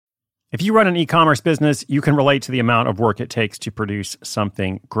If you run an e-commerce business, you can relate to the amount of work it takes to produce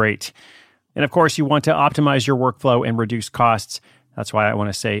something great. And of course, you want to optimize your workflow and reduce costs. That's why I want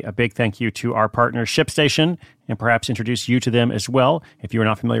to say a big thank you to our partner, ShipStation, and perhaps introduce you to them as well. If you are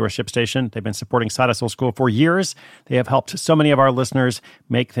not familiar with ShipStation, they've been supporting Side Hustle School for years. They have helped so many of our listeners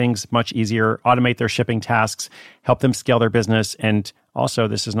make things much easier, automate their shipping tasks, help them scale their business, and also,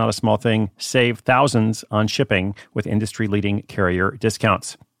 this is not a small thing, save thousands on shipping with industry-leading carrier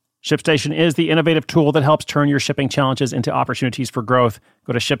discounts. ShipStation is the innovative tool that helps turn your shipping challenges into opportunities for growth.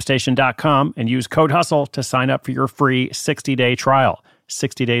 Go to ShipStation.com and use code HUSTLE to sign up for your free 60-day trial.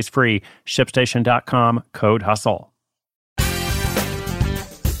 60 days free. ShipStation.com, code HUSTLE.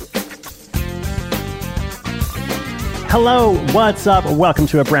 Hello, what's up? Welcome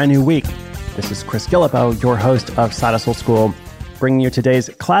to a brand new week. This is Chris Guillebeau, your host of Side Hustle School, bringing you today's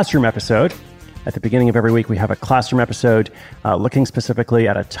classroom episode. At the beginning of every week, we have a classroom episode looking specifically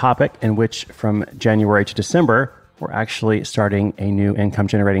at a topic in which from January to December, we're actually starting a new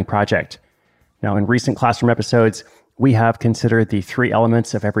income-generating project. Now, in recent classroom episodes, we have considered the three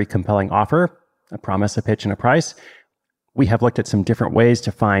elements of every compelling offer: a promise, a pitch, and a price. We have looked at some different ways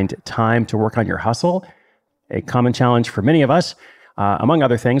to find time to work on your hustle, a common challenge for many of us, among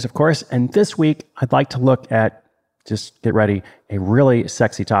other things, of course. And this week, I'd like to look at, just get ready, a really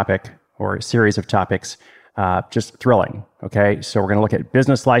sexy topic, or a series of topics, just thrilling, okay? So we're going to look at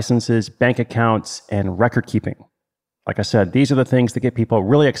business licenses, bank accounts, and record keeping. Like I said, these are the things that get people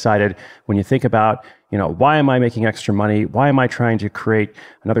really excited when you think about, why am I making extra money? Why am I trying to create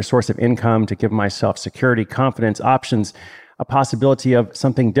another source of income to give myself security, confidence, options, a possibility of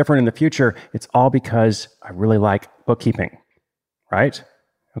something different in the future? It's all because I really like bookkeeping, right?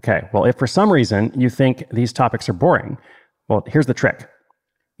 Okay, well, if for some reason you think these topics are boring, well, here's the trick.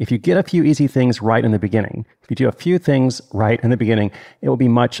 If you get a few easy things right in the beginning, if you do a few things right in the beginning, it will be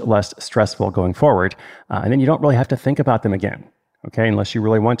much less stressful going forward. And then you don't really have to think about them again, okay? Unless you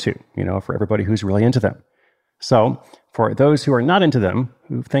really want to, for everybody who's really into them. So for those who are not into them,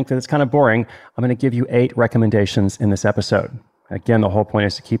 who think that it's kind of boring, I'm going to give you 8 recommendations in this episode. Again, the whole point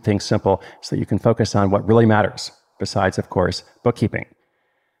is to keep things simple so that you can focus on what really matters, besides, of course, bookkeeping.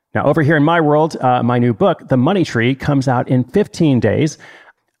 Now, over here in my world, my new book, The Money Tree, comes out in 15 days.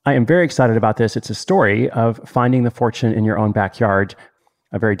 I am very excited about this. It's a story of finding the fortune in your own backyard,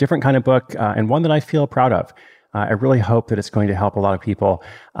 a very different kind of book, and one that I feel proud of. I really hope that it's going to help a lot of people.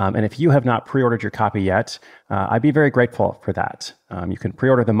 And if you have not pre-ordered your copy yet, I'd be very grateful for that. You can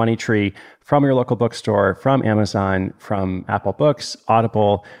pre-order The Money Tree from your local bookstore, from Amazon, from Apple Books,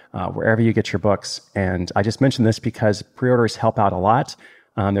 Audible, wherever you get your books. And I just mentioned this because pre-orders help out a lot.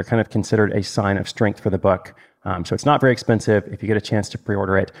 They're kind of considered a sign of strength for the book. So it's not very expensive. If you get a chance to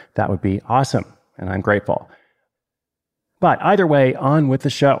pre-order it, that would be awesome, and I'm grateful. But either way, on with the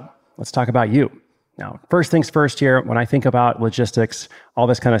show. Let's talk about you. Now, first things first here, when I think about logistics, all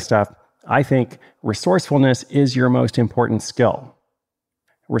this kind of stuff, I think resourcefulness is your most important skill.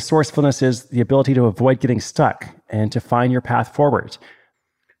 Resourcefulness is the ability to avoid getting stuck and to find your path forward.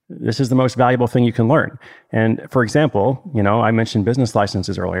 This is the most valuable thing you can learn. And for example, I mentioned business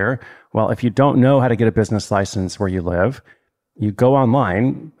licenses earlier. Well, if you don't know how to get a business license where you live, you go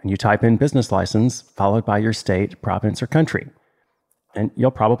online and you type in business license followed by your state, province, or country. And you'll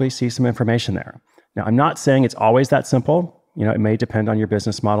probably see some information there. Now, I'm not saying it's always that simple. It may depend on your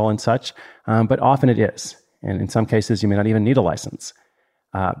business model and such, but often it is. And in some cases, you may not even need a license.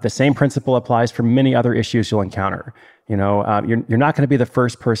 The same principle applies for many other issues you'll encounter. You're not going to be the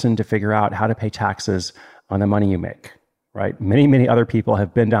first person to figure out how to pay taxes on the money you make, right? Many, many other people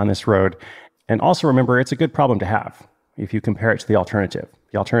have been down this road. And also remember, it's a good problem to have if you compare it to the alternative.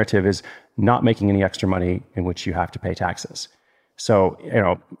 The alternative is not making any extra money in which you have to pay taxes. So,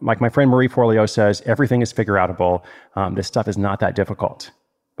 like my friend Marie Forleo says, everything is figure-outable. This stuff is not that difficult.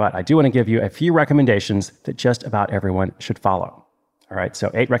 But I do want to give you a few recommendations that just about everyone should follow. All right,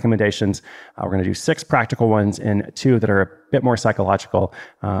 so 8 recommendations. We're going to do 6 practical ones and 2 that are a bit more psychological,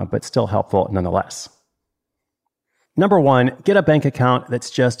 but still helpful nonetheless. Number 1, get a bank account that's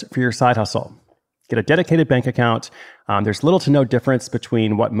just for your side hustle. Get a dedicated bank account. There's little to no difference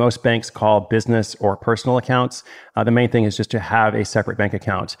between what most banks call business or personal accounts. The main thing is just to have a separate bank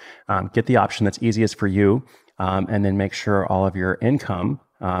account. Get the option that's easiest for you, and then make sure all of your income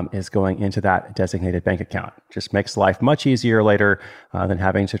is going into that designated bank account. Just makes life much easier later than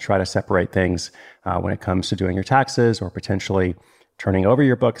having to try to separate things when it comes to doing your taxes or potentially turning over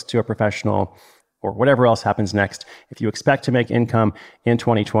your books to a professional or whatever else happens next. If you expect to make income in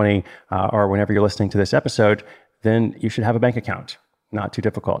 2020 or whenever you're listening to this episode, then you should have a bank account. Not too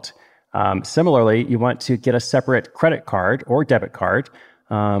difficult. Similarly, you want to get a separate credit card or debit card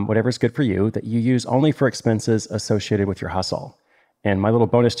whatever's good for you, that you use only for expenses associated with your hustle. And my little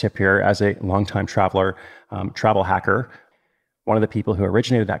bonus tip here, as a longtime traveler, travel hacker, one of the people who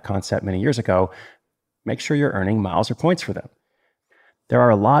originated that concept many years ago, make sure you're earning miles or points for them. There are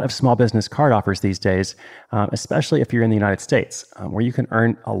a lot of small business card offers these days, especially if you're in the United States, where you can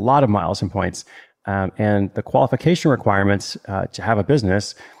earn a lot of miles and points. And the qualification requirements to have a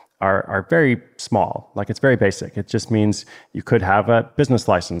business are very small. Like, it's very basic. It just means you could have a business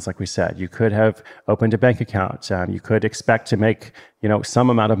license, like we said. You could have opened a bank account. You could expect to make, some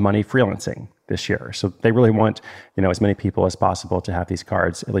amount of money freelancing this year. So they really want, as many people as possible to have these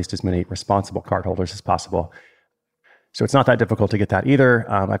cards, at least as many responsible cardholders as possible. So it's not that difficult to get that either.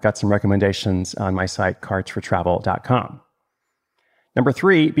 I've got some recommendations on my site, cardsfortravel.com. Number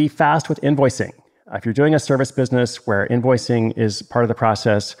 3, be fast with invoicing. If you're doing a service business where invoicing is part of the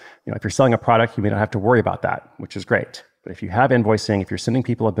process, if you're selling a product, you may not have to worry about that, which is great. But if you have invoicing, if you're sending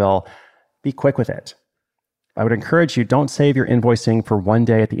people a bill, be quick with it. I would encourage you, don't save your invoicing for one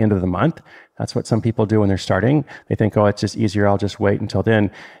day at the end of the month. That's what some people do when they're starting. They think, oh, it's just easier, I'll just wait until then.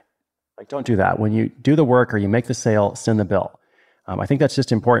 Like, don't do that. When you do the work or you make the sale, send the bill. I think that's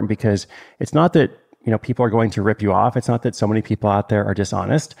just important, because it's not that, people are going to rip you off. It's not that so many people out there are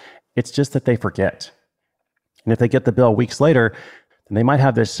dishonest. It's just that they forget. And if they get the bill weeks later, then they might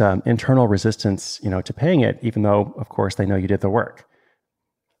have this internal resistance, to paying it, even though, of course, they know you did the work.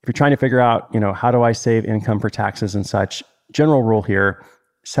 If you're trying to figure out, how do I save income for taxes and such, general rule here,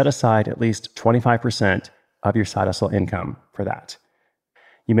 set aside at least 25% of your side hustle income for that.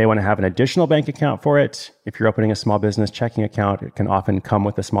 You may want to have an additional bank account for it. If you're opening a small business checking account, it can often come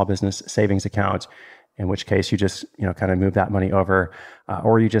with a small business savings account, in which case you just, kind of move that money over,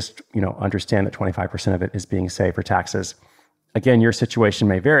 or you just, understand that 25% of it is being saved for taxes. Again, your situation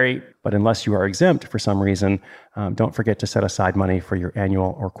may vary, but unless you are exempt for some reason, don't forget to set aside money for your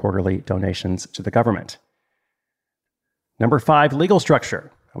annual or quarterly donations to the government. Number 5, legal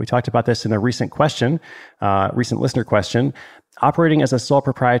structure. We talked about this in a recent listener question. Operating as a sole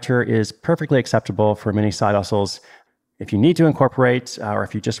proprietor is perfectly acceptable for many side hustles. If you need to incorporate, or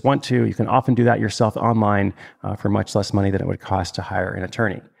if you just want to, you can often do that yourself online for much less money than it would cost to hire an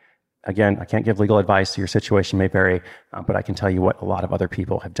attorney. Again, I can't give legal advice, so your situation may vary, but I can tell you what a lot of other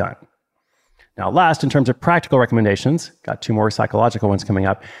people have done. Now, last, in terms of practical recommendations, got 2 more psychological ones coming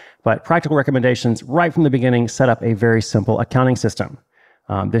up, but practical recommendations right from the beginning, set up a very simple accounting system.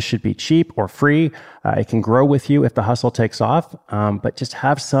 This should be cheap or free. It can grow with you if the hustle takes off, but just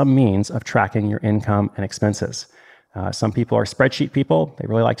have some means of tracking your income and expenses. Some people are spreadsheet people. They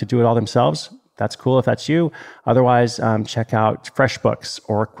really like to do it all themselves. That's cool if that's you. Otherwise, check out FreshBooks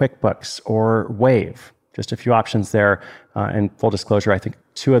or QuickBooks or Wave. Just a few options there. And full disclosure, I think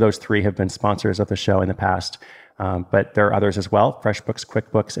 2 of those 3 have been sponsors of the show in the past. But there are others as well, FreshBooks,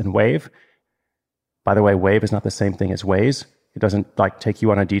 QuickBooks, and Wave. By the way, Wave is not the same thing as Waze. It doesn't take you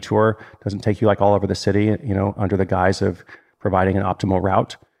on a detour. It doesn't take you all over the city, under the guise of providing an optimal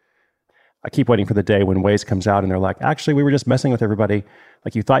route. I keep waiting for the day when Waze comes out and they're like, actually, we were just messing with everybody.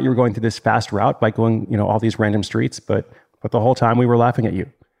 Like, you thought you were going through this fast route by going, all these random streets, but the whole time we were laughing at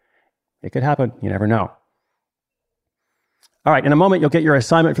you. It could happen. You never know. All right, in a moment, you'll get your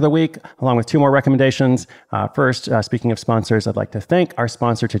assignment for the week, along with 2 more recommendations. First, speaking of sponsors, I'd like to thank our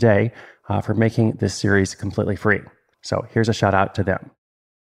sponsor today for making this series completely free. So here's a shout out to them.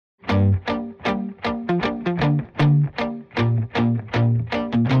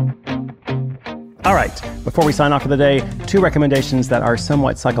 All right, before we sign off for the day, 2 recommendations that are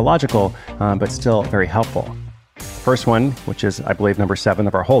somewhat psychological, but still very helpful. First one, which is, I believe, number 7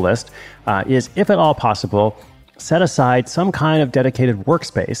 of our whole list, is, if at all possible, set aside some kind of dedicated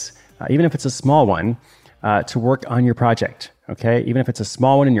workspace, even if it's a small one, to work on your project, okay? Even if it's a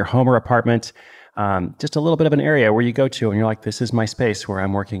small one in your home or apartment, just a little bit of an area where you go to and you're like, this is my space where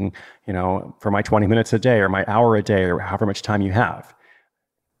I'm working, for my 20 minutes a day or my hour a day or however much time you have.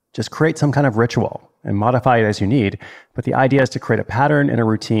 Just create some kind of ritual and modify it as you need. But the idea is to create a pattern and a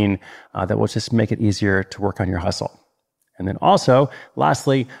routine that will just make it easier to work on your hustle. And then also,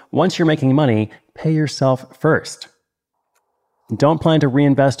 lastly, once you're making money, pay yourself first. Don't plan to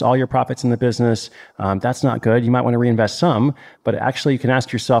reinvest all your profits in the business. That's not good. You might want to reinvest some, but actually you can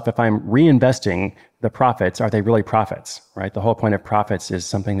ask yourself, if I'm reinvesting the profits, are they really profits, right? The whole point of profits is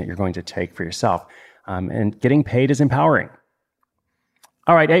something that you're going to take for yourself. And getting paid is empowering.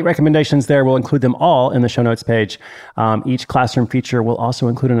 All right, 8 recommendations there. We'll include them all in the show notes page. Each classroom feature will also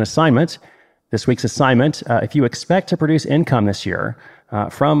include an assignment. This week's assignment, if you expect to produce income this year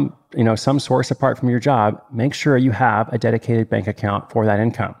from some source apart from your job, make sure you have a dedicated bank account for that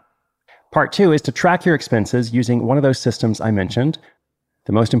income. Part 2 is to track your expenses using one of those systems I mentioned.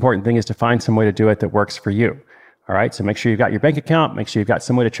 The most important thing is to find some way to do it that works for you. All right, so make sure you've got your bank account, make sure you've got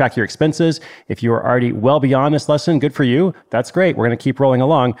some way to track your expenses. If you are already well beyond this lesson, good for you. That's great. We're going to keep rolling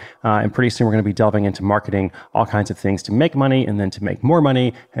along. And pretty soon we're going to be delving into marketing, all kinds of things to make money and then to make more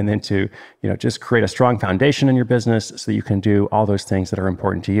money and then to, just create a strong foundation in your business so that you can do all those things that are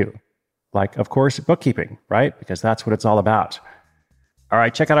important to you. Like, of course, bookkeeping, right? Because that's what it's all about. All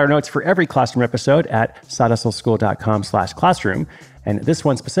right, check out our notes for every classroom episode at sidehustleschool.com/classroom. And this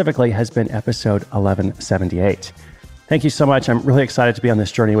one specifically has been episode 1178. Thank you so much. I'm really excited to be on this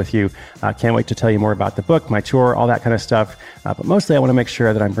journey with you. Can't wait to tell you more about the book, my tour, all that kind of stuff. But mostly I want to make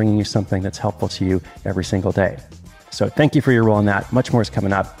sure that I'm bringing you something that's helpful to you every single day. So thank you for your role in that. Much more is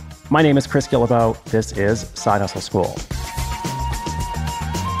coming up. My name is Chris Guillebeau. This is Side Hustle School.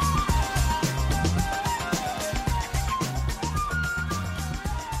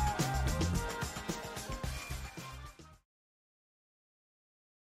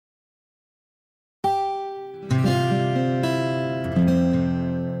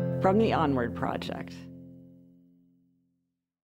 From the Onward Project.